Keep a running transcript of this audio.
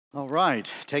All right,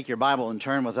 take your Bible and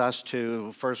turn with us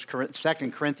to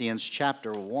 2 Corinthians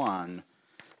chapter 1.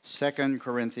 2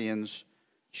 Corinthians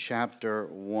chapter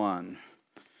 1.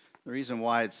 The reason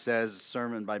why it says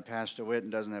sermon by Pastor Whit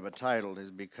and doesn't have a title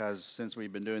is because since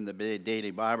we've been doing the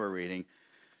daily Bible reading,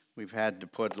 we've had to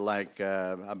put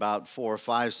about 4 or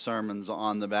 5 sermons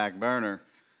on the back burner.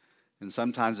 And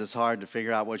sometimes it's hard to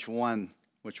figure out which one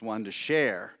to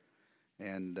share.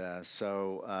 And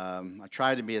so I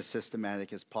try to be as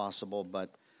systematic as possible, but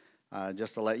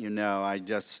just to let you know,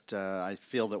 I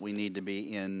feel that we need to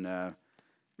be in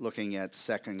looking at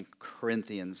 2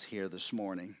 Corinthians here this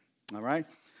morning. All right?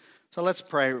 So let's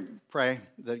pray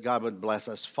that God would bless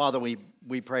us. Father, we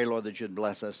pray, Lord, that you'd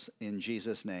bless us in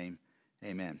Jesus' name.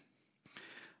 Amen.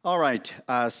 All right,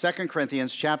 2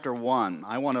 Corinthians chapter 1.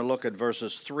 I want to look at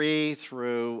verses 3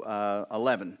 through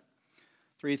 11.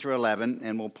 3 through 11,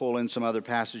 and we'll pull in some other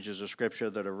passages of Scripture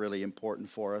that are really important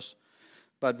for us.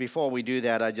 But before we do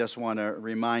that, I just want to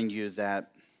remind you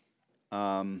that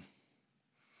I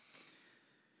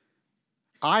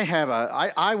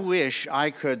wish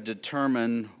I could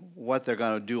determine what they're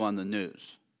going to do on the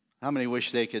news. How many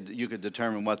wish you could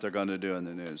determine what they're going to do in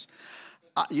the news?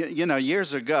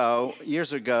 Years ago,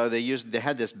 they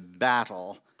had this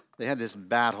battle. They had this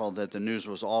battle that the news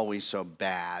was always so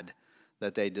bad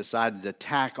that they decided to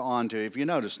tack on to, if you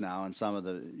notice now, in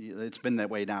it's been that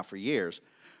way now for years,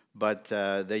 but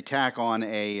they tack on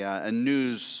a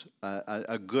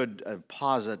good,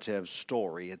 positive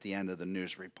story at the end of the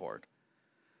news report.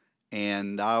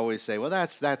 And I always say, well,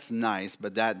 that's nice,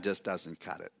 but that just doesn't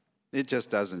cut it. It just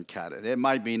doesn't cut it. It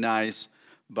might be nice,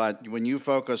 but when you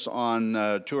focus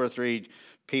on 2 or 3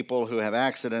 people who have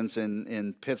accidents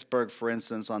in Pittsburgh, for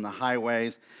instance, on the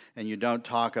highways, and you don't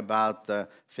talk about the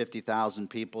 50,000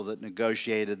 people that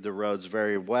negotiated the roads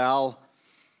very well,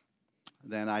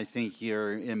 then I think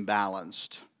you're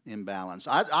imbalanced.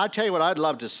 I'll tell you what I'd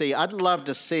love to see. I'd love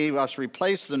to see us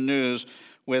replace the news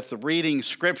with reading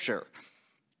Scripture.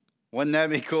 Wouldn't that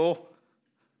be cool?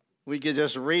 We could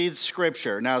just read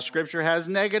Scripture. Now, Scripture has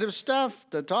negative stuff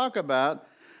to talk about,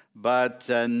 but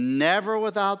never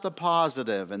without the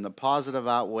positive, and the positive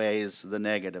outweighs the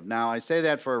negative. Now, I say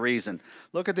that for a reason.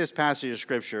 Look at this passage of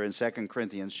Scripture in 2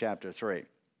 Corinthians chapter 3.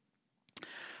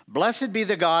 Blessed be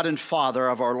the God and Father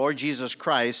of our Lord Jesus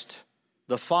Christ,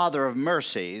 the Father of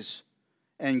mercies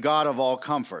and God of all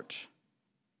comfort,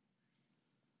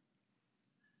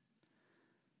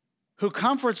 who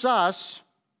comforts us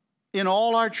in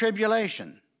all our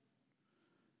tribulation,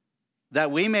 that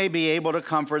we may be able to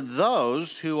comfort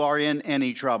those who are in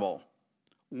any trouble,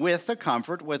 with the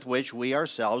comfort with which we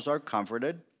ourselves are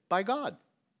comforted by God.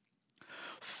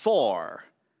 For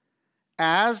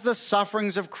as the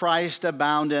sufferings of Christ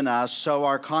abound in us, so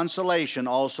our consolation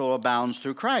also abounds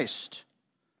through Christ.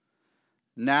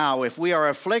 Now, if we are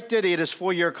afflicted, it is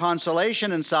for your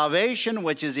consolation and salvation,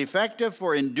 which is effective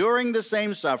for enduring the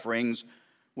same sufferings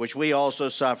which we also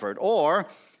suffered. Or,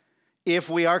 if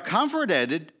we are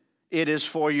comforted, it is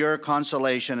for your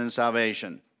consolation and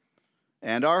salvation.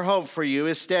 And our hope for you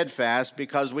is steadfast,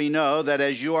 because we know that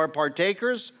as you are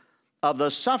partakers of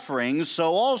the sufferings,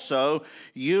 so also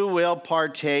you will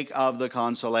partake of the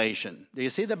consolation. Do you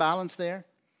see the balance there?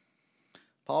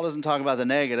 Paul doesn't talk about the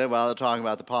negative while they're talking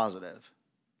about the positive.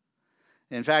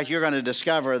 In fact, you're going to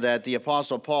discover that the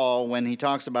Apostle Paul, when he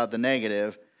talks about the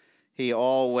negative, he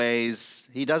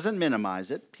doesn't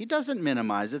minimize it. He doesn't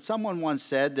minimize it. Someone once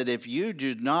said that if you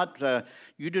do not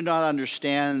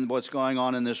understand what's going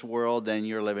on in this world, then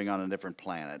you're living on a different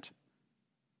planet.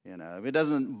 If it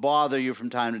doesn't bother you from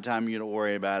time to time, you don't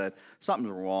worry about it. Something's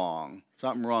wrong.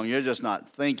 You're just not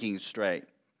thinking straight.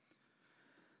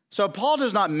 So Paul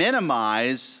does not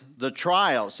minimize the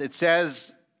trials. It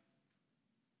says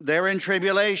they're in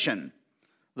tribulation.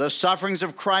 The sufferings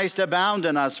of Christ abound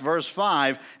in us, verse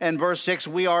 5, and verse 6,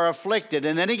 we are afflicted.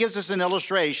 And then he gives us an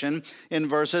illustration in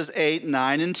verses 8,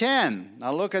 9, and 10.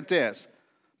 Now look at this.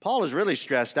 Paul is really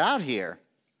stressed out here.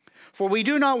 For we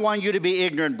do not want you to be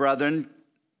ignorant, brethren,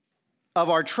 of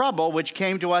our trouble which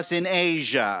came to us in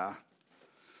Asia.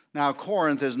 Now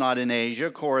Corinth is not in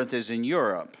Asia. Corinth is in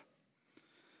Europe.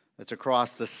 It's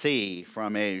across the sea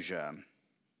from Asia.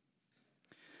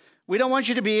 We don't want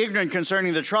you to be ignorant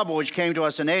concerning the trouble which came to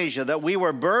us in Asia, that we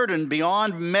were burdened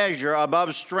beyond measure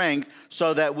above strength,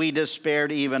 so that we despaired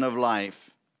even of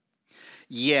life.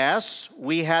 Yes,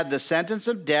 we had the sentence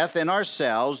of death in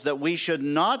ourselves, that we should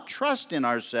not trust in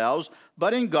ourselves,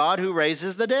 but in God who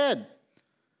raises the dead,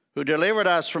 who delivered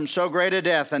us from so great a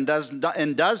death and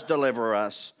does deliver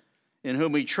us, in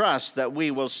whom we trust that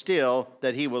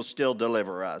he will still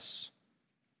deliver us.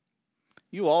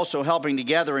 You also helping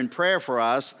together in prayer for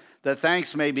us, that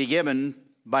thanks may be given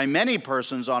by many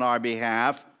persons on our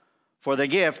behalf for the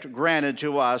gift granted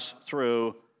to us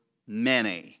through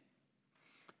many.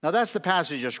 Now that's the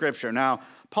passage of Scripture. Now,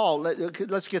 Paul,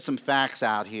 let's get some facts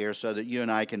out here so that you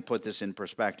and I can put this in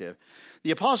perspective.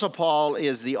 The Apostle Paul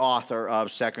is the author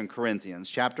of 2 Corinthians,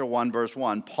 chapter 1, verse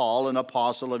 1. Paul, an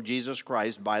apostle of Jesus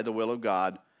Christ by the will of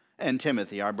God, and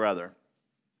Timothy, our brother.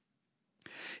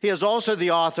 He is also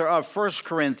the author of 1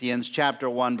 Corinthians, chapter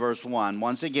 1, verse 1.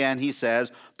 Once again, he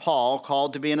says, Paul,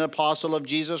 called to be an apostle of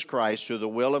Jesus Christ through the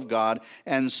will of God,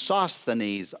 and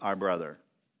Sosthenes, our brother.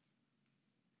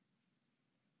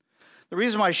 The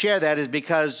reason why I share that is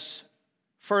because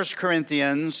 1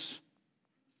 Corinthians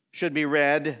should be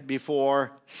read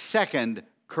before 2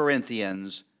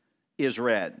 Corinthians is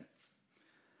read.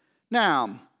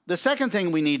 Now, the second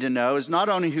thing we need to know is not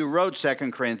only who wrote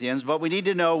 2 Corinthians, but we need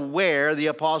to know where the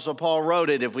Apostle Paul wrote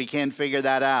it if we can't figure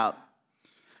that out.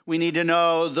 We need to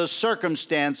know the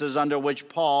circumstances under which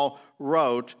Paul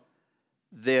wrote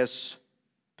this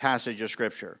passage of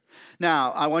Scripture.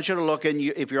 Now, I want you to look,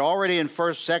 if you're already in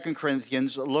 1st, 2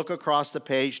 Corinthians, look across the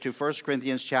page to 1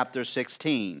 Corinthians chapter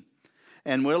 16.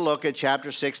 And we'll look at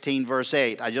chapter 16, verse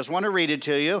 8. I just want to read it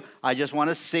to you. I just want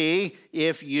to see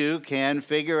if you can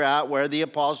figure out where the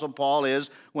Apostle Paul is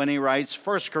when he writes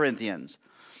 1 Corinthians.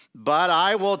 But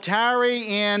I will tarry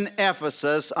in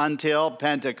Ephesus until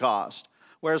Pentecost.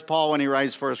 Where's Paul when he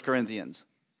writes 1 Corinthians?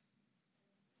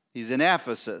 He's in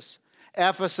Ephesus.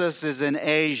 Ephesus is in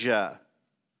Asia.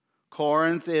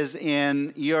 Corinth is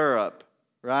in Europe,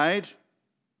 right?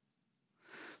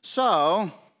 So,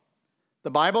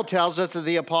 the Bible tells us that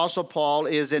the Apostle Paul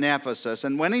is in Ephesus.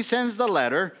 And when he sends the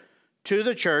letter to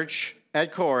the church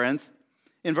at Corinth,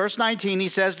 in verse 19 he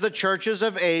says, the churches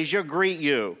of Asia greet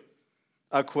you.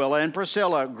 Aquila and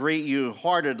Priscilla greet you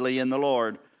heartily in the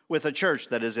Lord with a church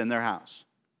that is in their house.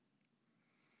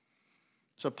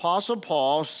 So Apostle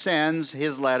Paul sends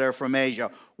his letter from Asia.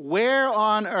 Where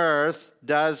on earth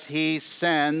does he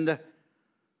send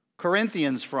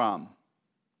Corinthians from?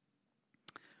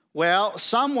 Well,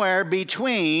 somewhere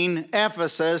between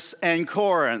Ephesus and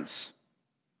Corinth.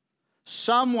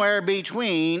 Somewhere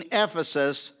between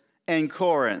Ephesus and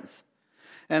Corinth.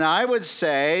 And I would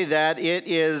say that it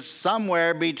is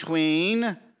somewhere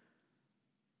between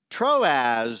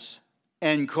Troas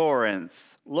and Corinth.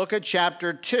 Look at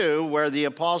chapter 2, where the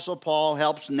Apostle Paul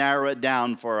helps narrow it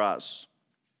down for us.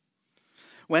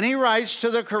 When he writes to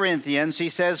the Corinthians, he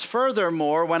says,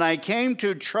 furthermore, when I came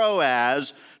to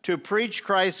Troas to preach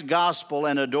Christ's gospel,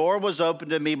 and a door was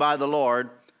opened to me by the Lord,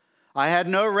 I had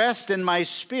no rest in my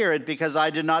spirit because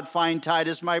I did not find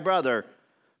Titus my brother.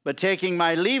 But taking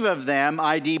my leave of them,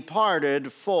 I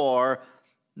departed for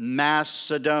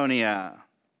Macedonia.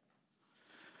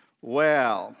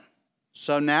 Well,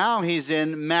 so now he's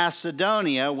in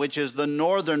Macedonia, which is the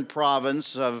northern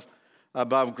province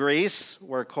above Greece,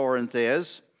 where Corinth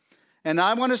is. And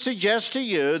I want to suggest to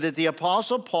you that the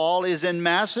Apostle Paul is in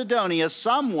Macedonia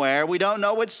somewhere. We don't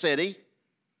know what city.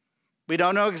 We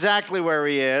don't know exactly where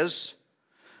he is.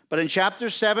 But in chapter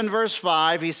 7, verse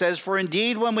 5, he says, for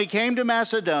indeed, when we came to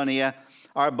Macedonia,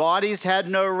 our bodies had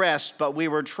no rest, but we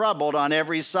were troubled on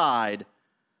every side.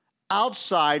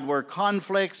 Outside were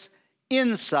conflicts,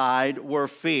 inside were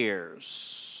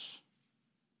fears.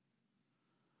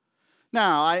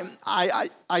 Now,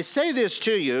 I say this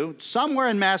to you, somewhere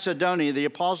in Macedonia, the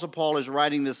Apostle Paul is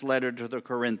writing this letter to the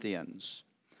Corinthians.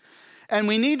 And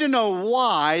we need to know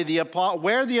where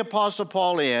the Apostle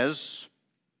Paul is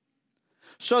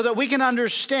so that we can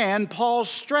understand Paul's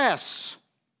stress,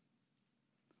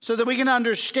 so that we can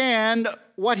understand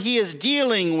what he is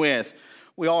dealing with.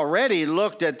 We already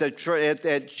looked at the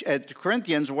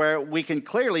Corinthians, where we can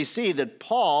clearly see that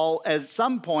Paul at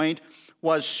some point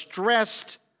was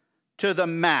stressed to the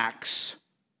max,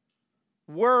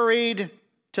 worried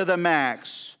to the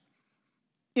max,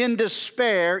 in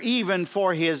despair even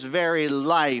for his very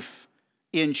life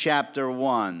in chapter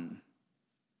 1.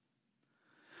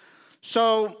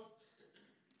 So,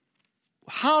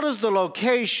 how does the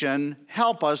location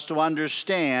help us to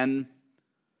understand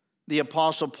the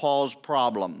Apostle Paul's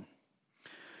problem?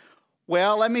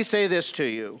 Well, let me say this to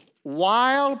you.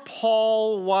 While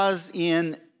Paul was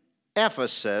in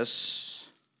Ephesus,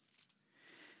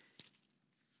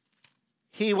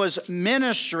 he was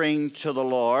ministering to the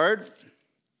Lord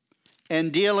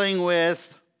and dealing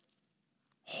with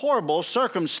horrible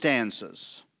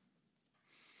circumstances.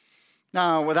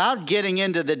 Now, without getting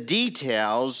into the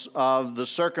details of the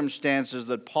circumstances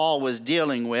that Paul was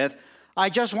dealing with, I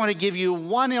just want to give you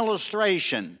one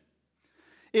illustration.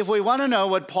 If we want to know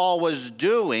what Paul was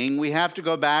doing, we have to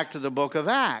go back to the book of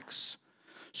Acts.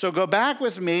 So go back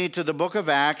with me to the book of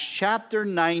Acts, chapter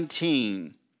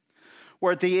 19,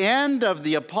 where at the end of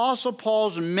the Apostle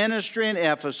Paul's ministry in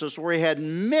Ephesus, where he had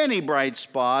many bright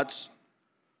spots,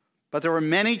 but there were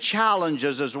many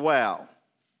challenges as well.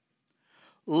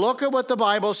 Look at what the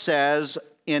Bible says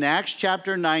in Acts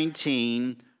chapter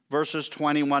 19, verses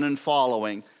 21 and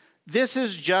following. This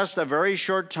is just a very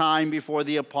short time before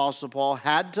the Apostle Paul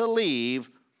had to leave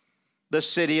the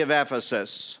city of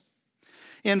Ephesus.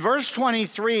 In verse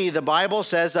 23, the Bible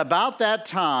says, about that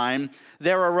time,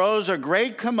 there arose a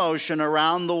great commotion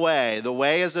around the way. The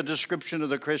way is a description of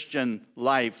the Christian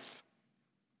life.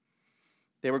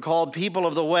 They were called people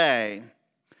of the way.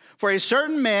 For a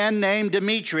certain man named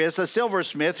Demetrius, a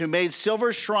silversmith, who made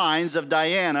silver shrines of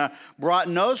Diana, brought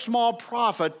no small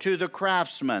profit to the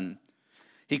craftsmen.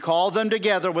 He called them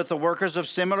together with the workers of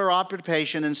similar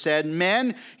occupation and said,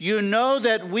 men, you know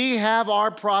that we have our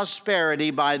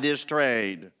prosperity by this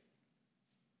trade.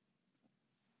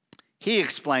 He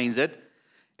explains it,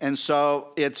 and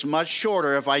so it's much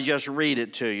shorter if I just read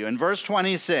it to you. In verse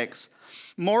 26,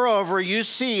 moreover, you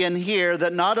see and hear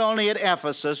that not only at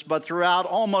Ephesus, but throughout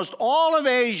almost all of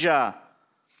Asia,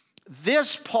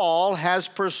 this Paul has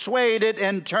persuaded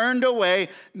and turned away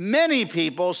many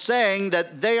people, saying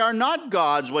that they are not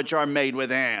gods which are made with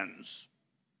hands.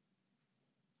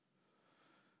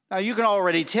 Now you can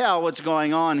already tell what's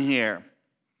going on here.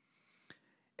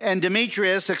 And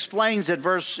Demetrius explains it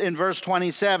in verse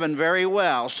 27 very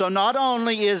well. So not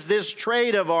only is this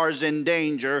trade of ours in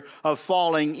danger of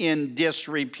falling in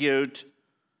disrepute,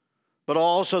 but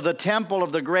also the temple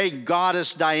of the great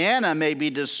goddess Diana may be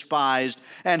despised,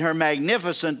 and her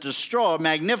magnificence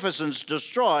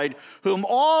destroyed, whom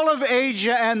all of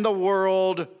Asia and the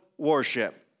world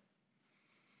worship.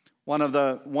 One of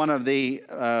the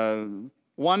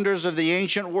wonders of the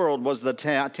ancient world was the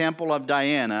temple of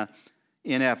Diana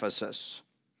in Ephesus.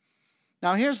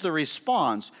 Now here's the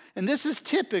response, and this is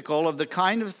typical of the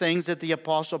kind of things that the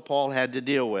Apostle Paul had to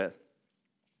deal with.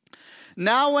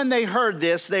 Now when they heard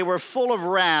this, they were full of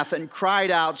wrath and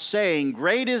cried out, saying,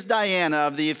 great is Diana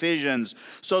of the Ephesians.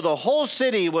 So the whole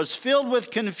city was filled with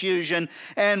confusion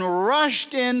and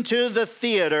rushed into the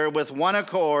theater with one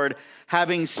accord,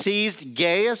 having seized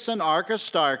Gaius and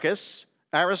Aristarchus,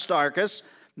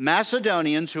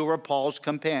 Macedonians who were Paul's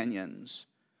companions.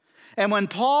 And when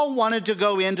Paul wanted to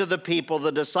go into the people,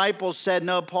 the disciples said,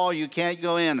 no, Paul, you can't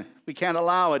go in. We can't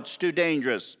allow it. It's too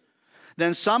dangerous.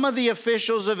 Then some of the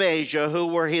officials of Asia, who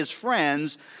were his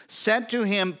friends, sent to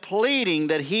him pleading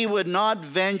that he would not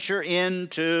venture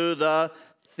into the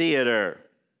theater.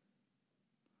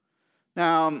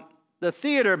 Now, the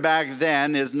theater back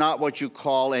then is not what you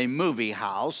call a movie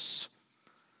house.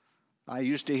 I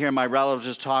used to hear my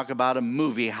relatives talk about a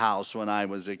movie house when I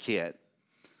was a kid.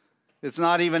 It's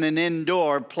not even an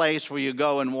indoor place where you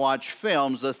go and watch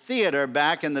films. The theater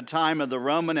back in the time of the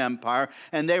Roman Empire,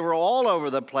 and they were all over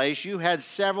the place. You had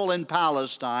several in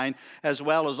Palestine as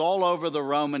well as all over the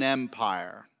Roman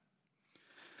Empire.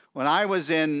 When I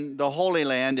was in the Holy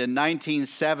Land in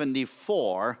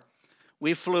 1974,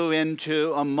 we flew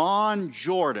into Amman,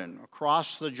 Jordan,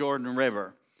 across the Jordan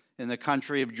River in the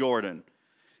country of Jordan.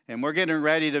 And we're getting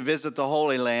ready to visit the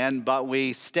Holy Land, but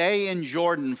we stay in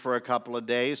Jordan for a couple of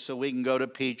days so we can go to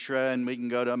Petra and we can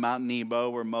go to Mount Nebo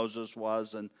where Moses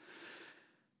was.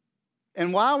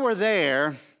 And while we're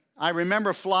there, I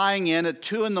remember flying in at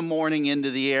 2 in the morning into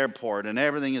the airport, and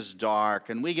everything is dark.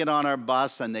 And we get on our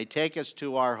bus and they take us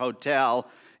to our hotel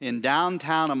in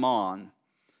downtown Amman.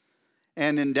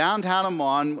 And in downtown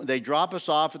Amman, they drop us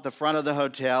off at the front of the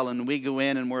hotel, and we go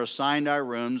in and we're assigned our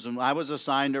rooms. And I was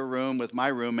assigned a room with my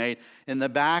roommate in the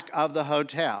back of the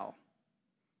hotel.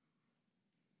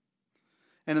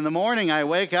 And in the morning, I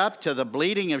wake up to the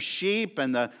bleating of sheep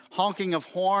and the honking of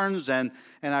horns, and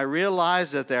I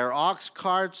realize that there are ox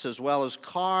carts as well as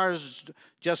cars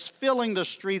just filling the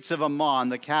streets of Amman,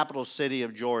 the capital city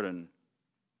of Jordan.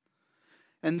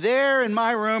 And there in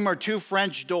my room are 2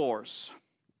 French doors.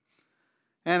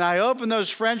 And I open those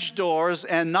French doors,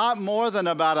 and not more than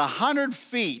about 100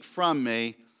 feet from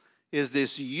me is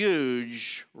this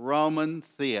huge Roman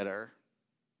theater.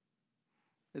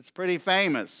 It's pretty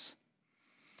famous.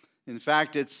 In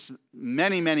fact, it's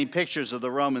many, many pictures of the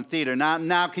Roman theater.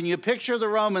 Now, can you picture the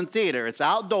Roman theater? It's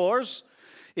outdoors.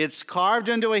 It's carved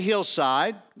into a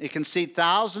hillside. It can seat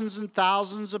thousands and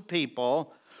thousands of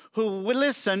people who will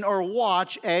listen or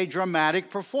watch a dramatic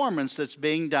performance that's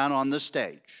being done on the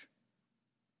stage.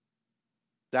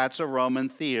 That's a Roman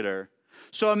theater.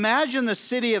 So imagine the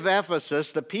city of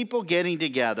Ephesus, the people getting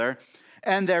together,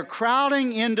 and they're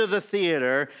crowding into the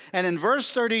theater. And in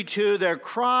verse 32, they're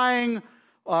crying,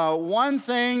 one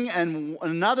thing and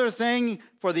another thing,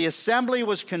 for the assembly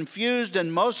was confused,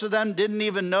 and most of them didn't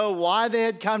even know why they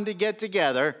had come to get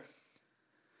together.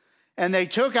 And they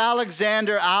took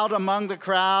Alexander out among the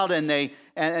crowd, and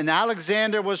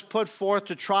Alexander was put forth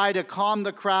to try to calm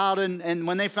the crowd. And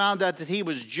when they found out that he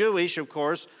was Jewish, of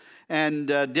course, and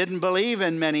didn't believe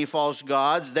in many false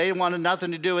gods, they wanted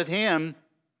nothing to do with him.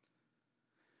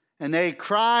 And they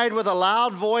cried with a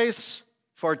loud voice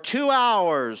for 2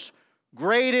 hours,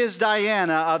 "Great is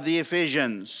Diana of the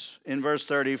Ephesians," in verse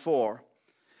 34.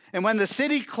 And when the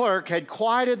city clerk had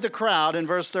quieted the crowd, in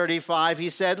verse 35, he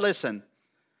said,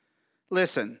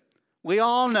 Listen, we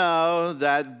all know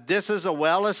that this is a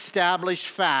well-established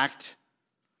fact,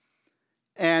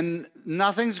 and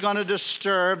nothing's going to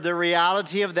disturb the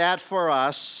reality of that for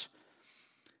us.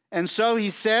 And so he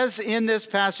says in this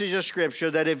passage of Scripture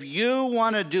that if you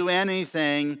want to do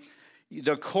anything,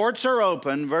 the courts are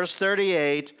open, verse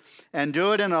 38, and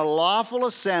do it in a lawful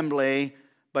assembly,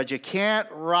 but you can't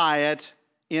riot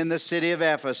in the city of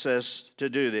Ephesus to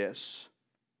do this.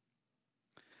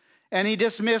 And he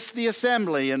dismissed the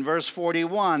assembly in verse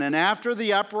 41. And after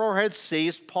the uproar had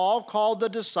ceased, Paul called the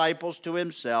disciples to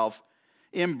himself,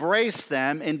 embraced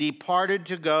them, and departed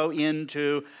to go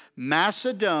into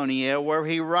Macedonia, where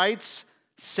he writes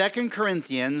 2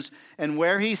 Corinthians, and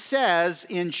where he says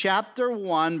in chapter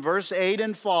 1, verse 8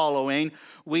 and following,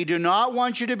 "We do not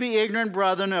want you to be ignorant,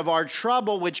 brethren, of our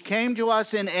trouble which came to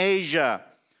us in Asia.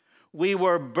 We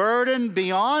were burdened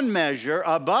beyond measure,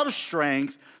 above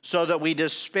strength, so that we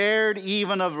despaired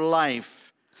even of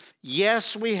life.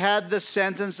 Yes, we had the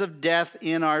sentence of death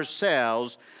in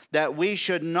ourselves, that we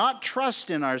should not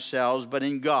trust in ourselves, but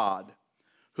in God,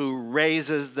 who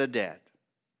raises the dead."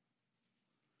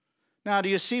 Now, do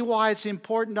you see why it's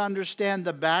important to understand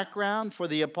the background for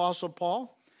the Apostle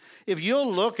Paul? If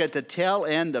you'll look at the tail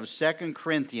end of 2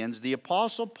 Corinthians, the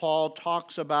Apostle Paul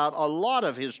talks about a lot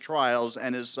of his trials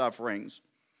and his sufferings.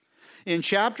 In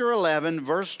chapter 11,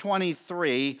 verse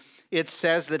 23, it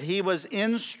says that he was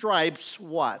in stripes,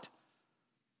 what?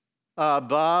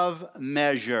 Above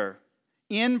measure.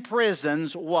 In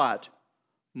prisons, what?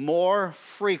 More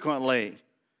frequently.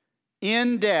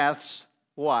 In deaths,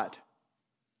 what?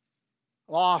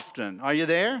 Often. Are you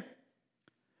there?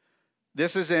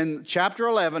 This is in chapter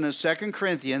 11 of 2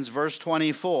 Corinthians, verse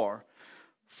 24.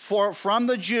 "For from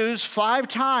the Jews 5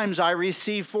 times I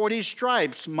received 40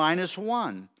 stripes minus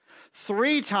 1.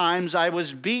 3 times I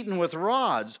was beaten with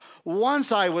rods.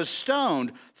 Once I was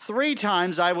stoned. 3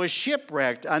 times I was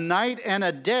shipwrecked, a night and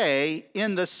a day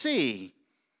in the sea.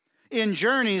 In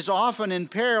journeys often in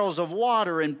perils of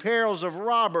water, in perils of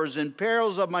robbers, in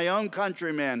perils of my own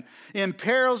countrymen, in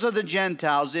perils of the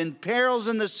Gentiles, in perils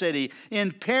in the city,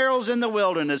 in perils in the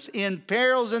wilderness, in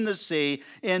perils in the sea,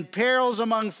 in perils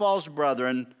among false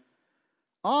brethren."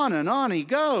 On and on he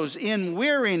goes. "In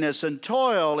weariness and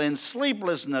toil, in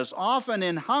sleeplessness, often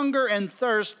in hunger and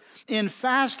thirst, in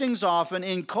fastings often,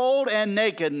 in cold and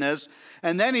nakedness."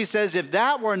 And then he says, if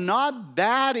that were not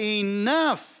bad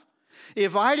enough,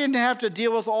 if I didn't have to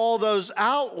deal with all those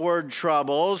outward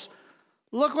troubles,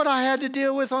 look what I had to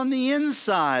deal with on the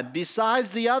inside.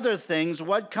 Besides the other things,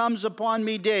 what comes upon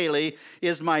me daily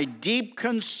is my deep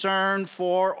concern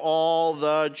for all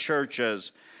the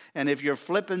churches. And if you're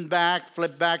flip back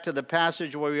to the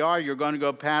passage where we are, you're going to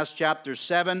go past chapter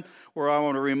 7, where I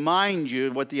want to remind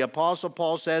you what the Apostle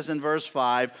Paul says in verse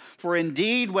 5. "For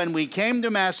indeed, when we came to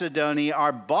Macedonia,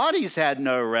 our bodies had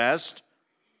no rest,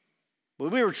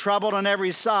 but we were troubled on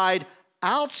every side.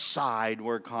 Outside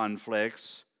were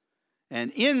conflicts,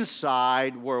 and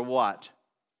inside were" what?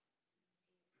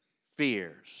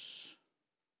 "Fears."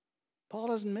 Paul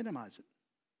doesn't minimize it.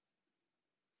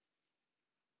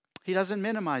 He doesn't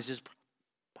minimize his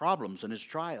problems and his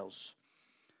trials.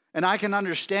 And I can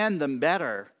understand them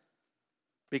better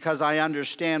because I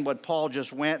understand what Paul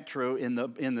just went through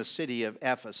in the city of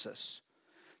Ephesus.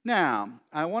 Now,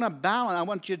 I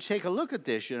want you to take a look at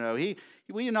this.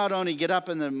 We not only get up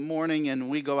in the morning and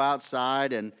we go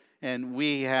outside and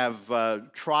we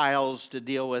have trials to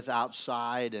deal with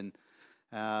outside, and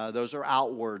those are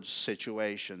outward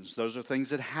situations. Those are things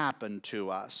that happen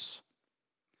to us.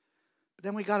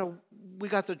 Then we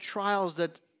got the trials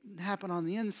that happen on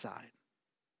the inside.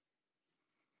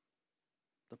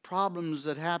 The problems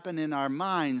that happen in our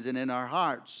minds and in our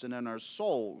hearts and in our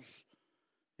souls,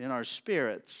 in our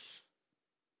spirits.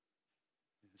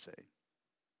 See.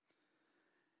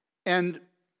 And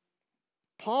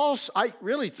I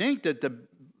really think that the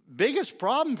biggest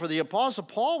problem for the Apostle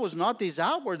Paul was not these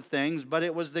outward things, but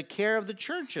it was the care of the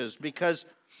churches. Because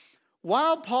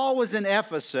while Paul was in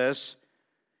Ephesus,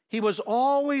 he was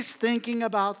always thinking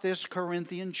about this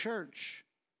Corinthian church.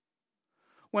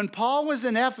 When Paul was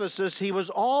in Ephesus, he was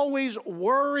always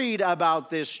worried about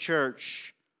this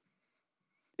church.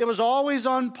 It was always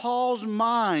on Paul's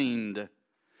mind.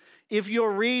 If you'll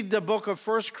read the book of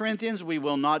 1 Corinthians, we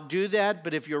will not do that,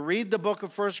 but if you read the book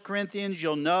of 1 Corinthians,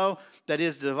 you'll know that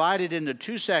it's divided into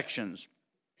two sections.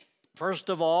 First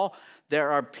of all,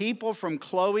 there are people from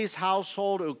Chloe's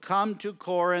household who come to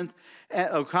Corinth,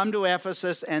 who come to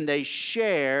Ephesus, and they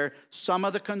share some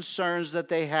of the concerns that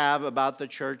they have about the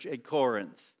church at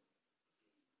Corinth.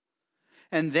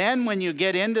 And then when you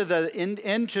get into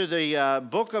the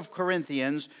book of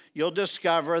Corinthians, you'll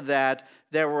discover that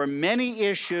there were many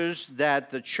issues that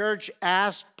the church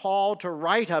asked Paul to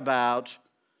write about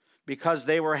because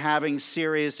they were having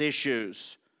serious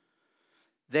issues.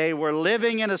 They were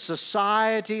living in a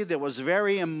society that was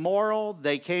very immoral.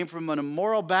 They came from an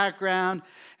immoral background,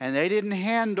 and they didn't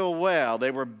handle well.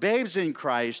 They were babes in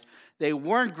Christ. They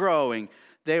weren't growing.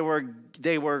 They were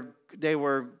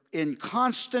in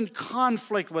constant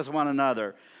conflict with one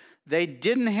another. They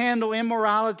didn't handle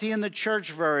immorality in the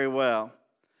church very well.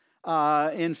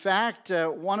 In fact,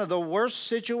 one of the worst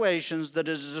situations that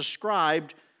is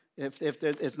described, if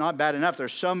it's not bad enough,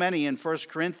 there's so many in 1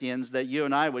 Corinthians that you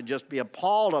and I would just be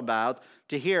appalled about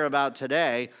to hear about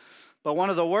today. But one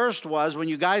of the worst was when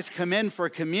you guys come in for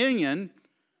communion,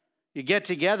 you get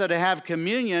together to have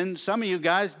communion, some of you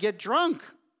guys get drunk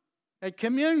at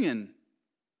communion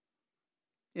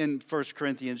in 1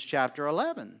 Corinthians chapter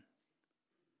 11.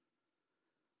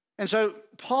 And so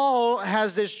Paul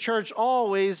has this church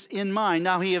always in mind.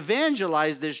 Now, he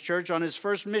evangelized this church on his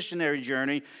first missionary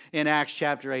journey in Acts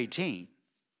chapter 18.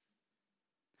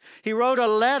 He wrote a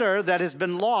letter that has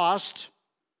been lost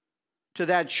to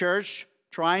that church,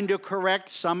 trying to correct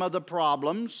some of the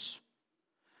problems.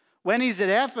 When he's at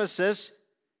Ephesus,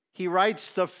 he writes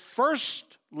the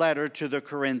first letter to the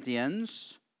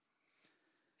Corinthians.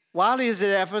 While he's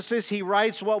at Ephesus, he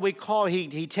writes what we call,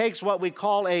 he takes what we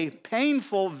call a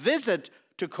painful visit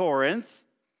to Corinth.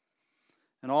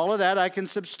 And all of that I can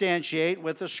substantiate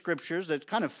with the scriptures. It's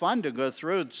kind of fun to go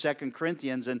through 2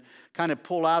 Corinthians and kind of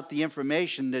pull out the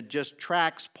information that just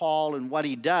tracks Paul and what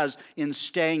he does in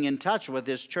staying in touch with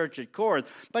this church at Corinth.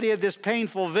 But he had this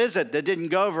painful visit that didn't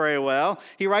go very well.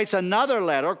 He writes another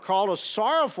letter called a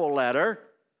sorrowful letter.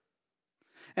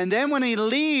 And then when he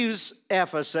leaves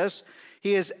Ephesus,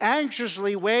 he is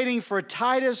anxiously waiting for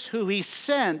Titus, who he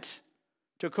sent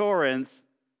to Corinth.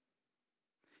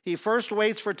 He first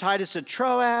waits for Titus at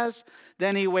Troas,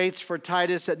 then he waits for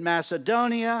Titus at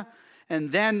Macedonia,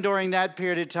 and then during that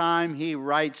period of time, he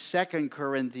writes 2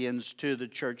 Corinthians to the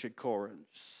church at Corinth.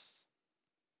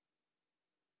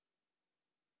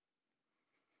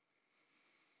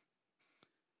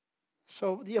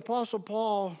 So the Apostle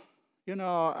Paul,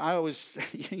 I always,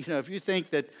 if you think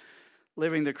that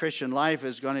living the Christian life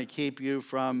is going to keep you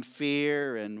from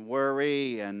fear and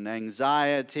worry and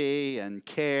anxiety and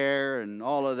care and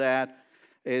all of that,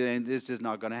 and this is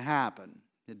not going to happen.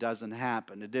 It doesn't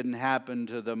happen. It didn't happen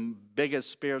to the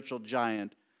biggest spiritual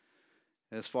giant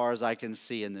as far as I can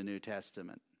see in the New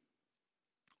Testament,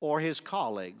 or his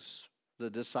colleagues, the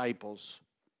disciples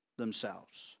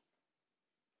themselves.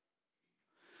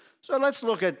 So let's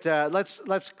look at,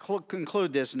 let's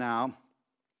conclude this now.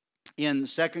 In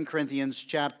 2 Corinthians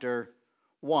chapter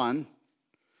 1.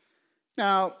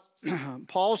 Now,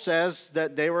 Paul says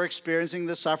that they were experiencing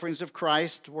the sufferings of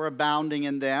Christ, were abounding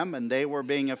in them, and they were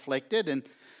being afflicted.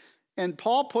 And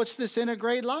Paul puts this in a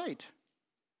great light.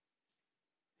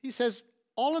 He says,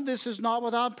 all of this is not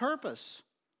without purpose.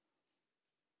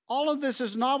 All of this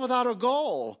is not without a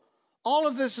goal. All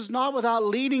of this is not without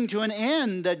leading to an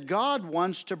end that God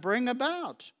wants to bring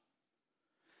about.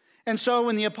 And so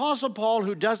when the Apostle Paul,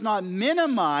 who does not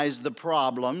minimize the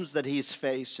problems that he's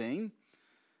facing,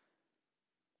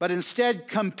 but instead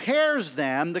compares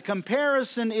them, the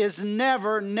comparison is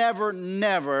never, never,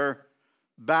 never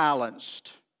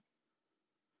balanced.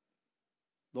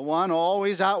 The one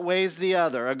always outweighs the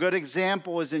other. A good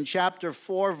example is in chapter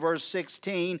 4, verse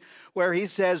 16, where he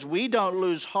says, we don't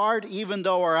lose heart even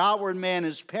though our outward man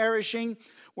is perishing.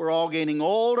 We're all getting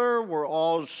older. We're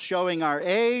all showing our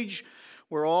age.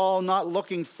 We're all not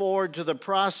looking forward to the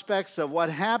prospects of what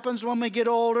happens when we get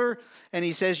older. And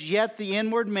he says, yet the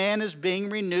inward man is being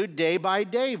renewed day by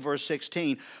day, verse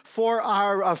 16. For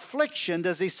our affliction,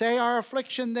 does he say our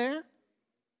affliction there?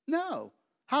 No.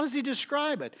 How does he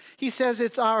describe it? He says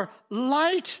it's our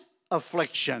light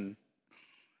affliction.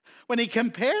 When he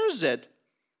compares it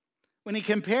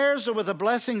with the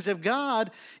blessings of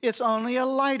God, it's only a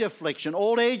light affliction.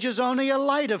 Old age is only a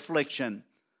light affliction.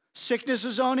 Sickness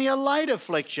is only a light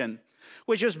affliction.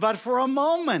 which is but for a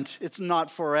moment. It's not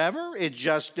forever. It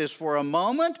just is for a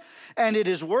moment. And it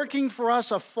is working for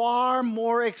us a far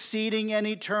more exceeding and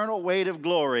eternal weight of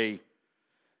glory.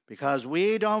 Because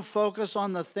we don't focus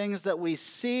on the things that we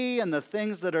see and the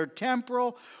things that are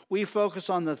temporal. We focus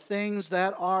on the things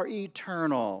that are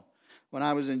eternal. When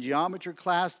I was in geometry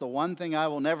class, the one thing I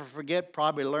will never forget,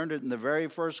 probably learned it in the very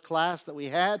first class that we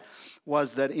had,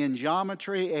 was that in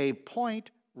geometry, a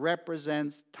point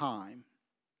represents time.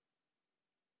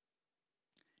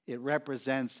 It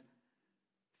represents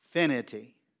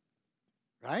finity,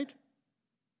 right?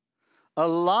 A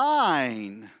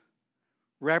line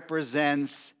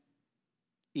represents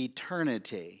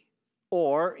eternity,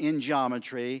 or in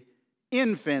geometry,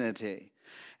 infinity.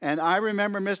 And I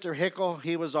remember Mr. Hickel,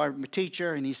 he was our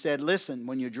teacher, and he said, listen,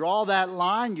 when you draw that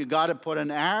line, you got to put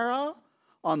an arrow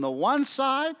on the one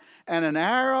side and an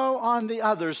arrow on the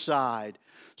other side,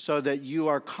 so that you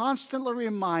are constantly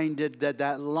reminded that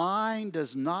that line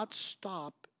does not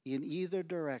stop in either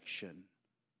direction,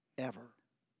 ever.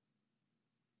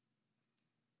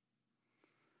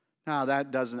 Now,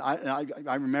 that doesn't,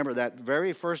 I remember that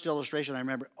very first illustration, I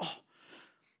remember,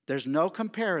 there's no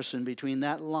comparison between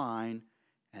that line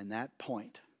and that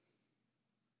point.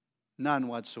 None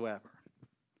whatsoever.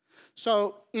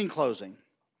 So, in closing,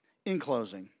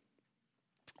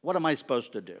 what am I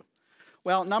supposed to do?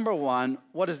 Well, number one,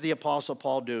 what does the Apostle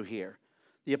Paul do here?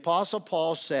 The Apostle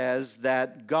Paul says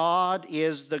that God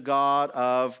is the God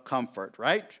of comfort,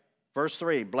 right? Verse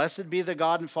 3, blessed be the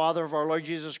God and Father of our Lord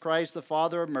Jesus Christ, the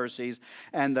Father of mercies,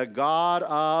 and the God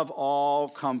of all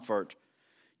comfort.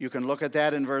 You can look at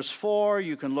that in verse 4.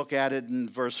 You can look at it in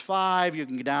verse 5. You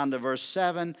can go down to verse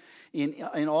 7.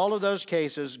 In all of those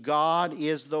cases, God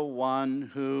is the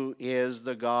one who is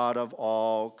the God of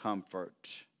all comfort.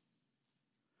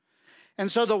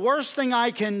 And so the worst thing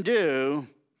I can do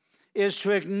is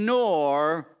to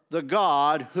ignore the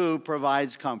God who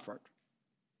provides comfort.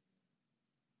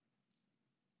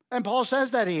 And Paul says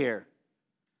that here.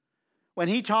 When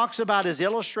he talks about his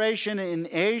illustration in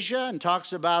Asia and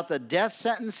talks about the death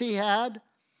sentence he had,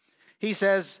 he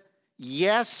says,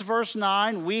 yes, verse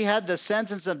 9, we had the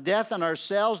sentence of death on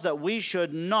ourselves that we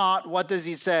should not, what does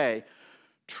he say?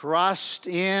 Trust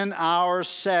in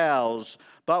ourselves,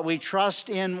 but we trust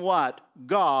in what?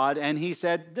 God. And he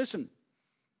said, listen,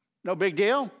 no big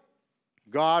deal.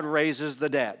 God raises the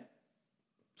dead.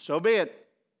 So be it.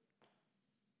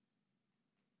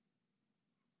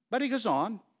 But he goes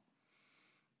on.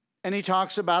 And he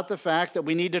talks about the fact that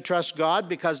we need to trust God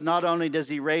because not only does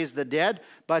he raise the dead,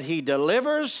 but he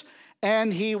delivers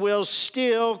and he will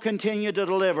still continue to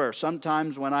deliver.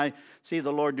 Sometimes when I see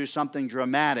the Lord do something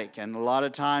dramatic, and a lot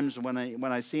of times when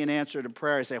I see an answer to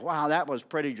prayer, I say, wow, that was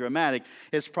pretty dramatic.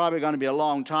 It's probably going to be a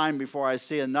long time before I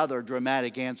see another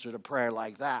dramatic answer to prayer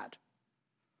like that.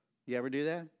 You ever do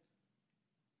that?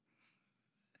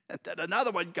 And then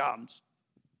another one comes.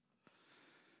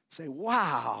 Say,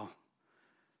 wow.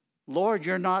 Lord,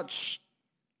 you're not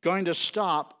going to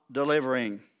stop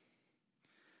delivering.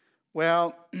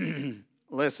 Well,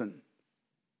 listen,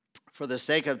 for the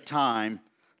sake of time,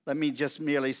 let me just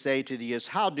merely say to you,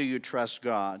 how do you trust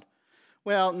God?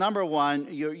 Well, number one,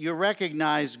 you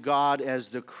recognize God as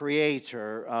the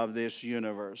creator of this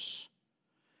universe.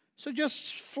 So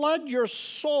just flood your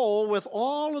soul with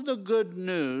all of the good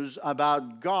news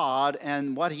about God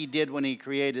and what he did when he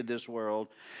created this world.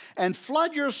 And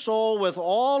flood your soul with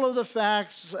all of the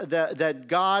facts that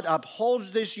God upholds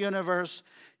this universe.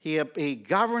 He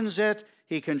governs it.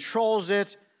 He controls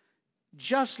it.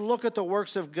 Just look at the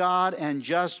works of God and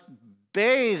just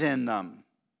bathe in them.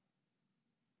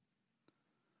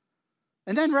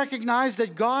 And then recognize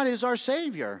that God is our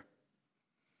Savior.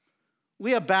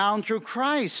 We abound through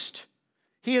Christ.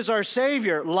 He is our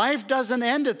Savior. Life doesn't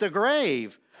end at the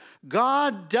grave.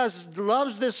 God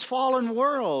loves this fallen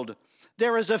world.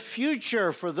 There is a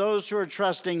future for those who are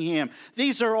trusting him.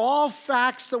 These are all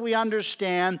facts that we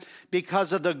understand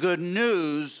because of the good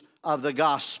news of the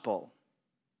gospel.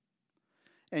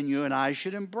 And you and I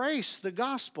should embrace the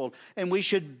gospel. And we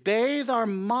should bathe our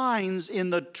minds in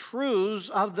the truths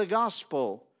of the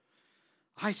gospel.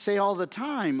 I say all the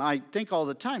time, I think all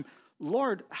the time,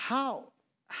 Lord, how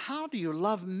do you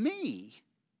love me?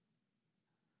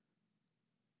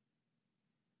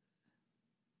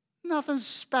 Nothing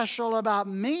special about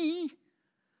me.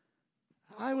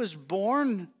 I was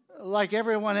born like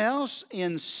everyone else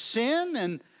in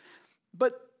sin,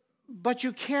 but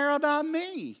you care about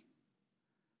me,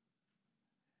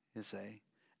 you say.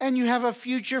 And you have a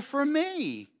future for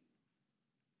me.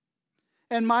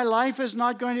 And my life is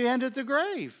not going to end at the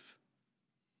grave.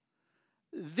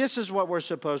 This is what we're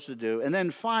supposed to do. And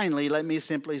then finally, let me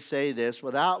simply say this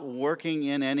without working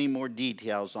in any more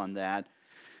details on that.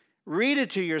 Read it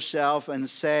to yourself and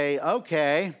say,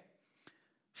 okay,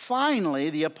 finally,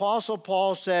 the Apostle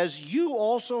Paul says, you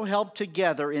also help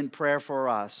together in prayer for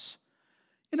us.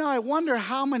 You know, I wonder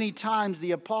how many times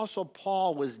the Apostle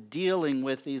Paul was dealing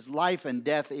with these life and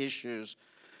death issues,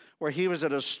 where he was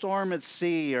at a storm at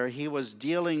sea, or he was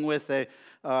dealing with a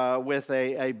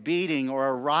beating or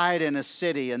a riot in a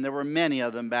city, and there were many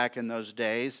of them back in those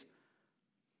days.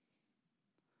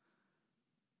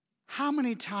 How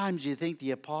many times do you think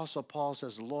the Apostle Paul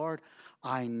says, Lord,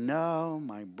 I know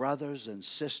my brothers and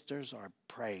sisters are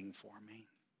praying for me?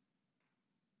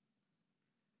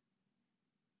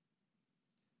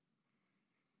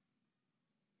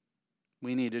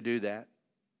 We need to do that.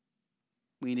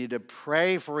 We need to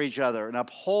pray for each other and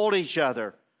uphold each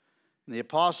other. And the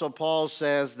Apostle Paul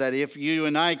says that if you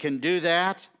and I can do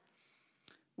that,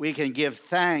 we can give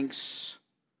thanks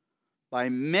by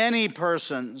many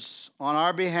persons on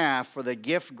our behalf for the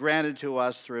gift granted to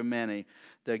us through many,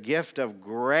 the gift of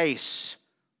grace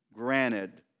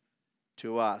granted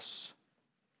to us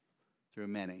through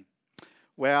many.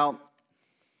 Well,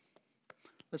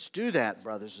 let's do that,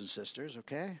 brothers and sisters,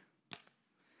 okay?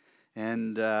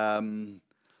 And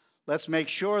let's make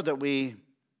sure that we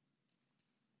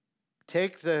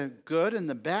take the good and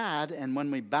the bad, and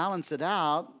when we balance it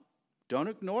out, don't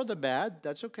ignore the bad,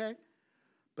 that's okay.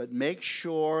 But make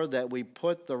sure that we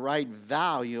put the right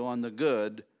value on the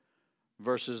good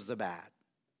versus the bad.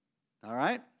 All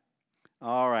right?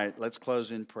 All right, let's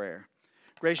close in prayer.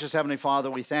 Gracious Heavenly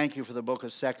Father, we thank you for the book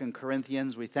of 2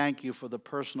 Corinthians. We thank you for the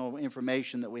personal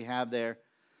information that we have there.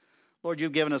 Lord,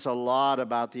 you've given us a lot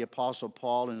about the Apostle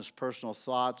Paul and his personal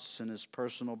thoughts and his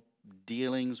personal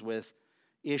dealings with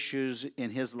issues in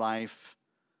his life.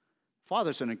 Father,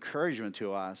 it's an encouragement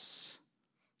to us.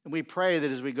 And we pray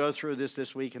that as we go through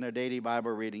this week in our daily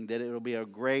Bible reading, that it will be a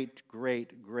great,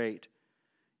 great, great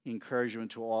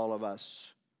encouragement to all of us.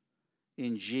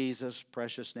 In Jesus'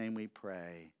 precious name we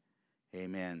pray.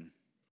 Amen.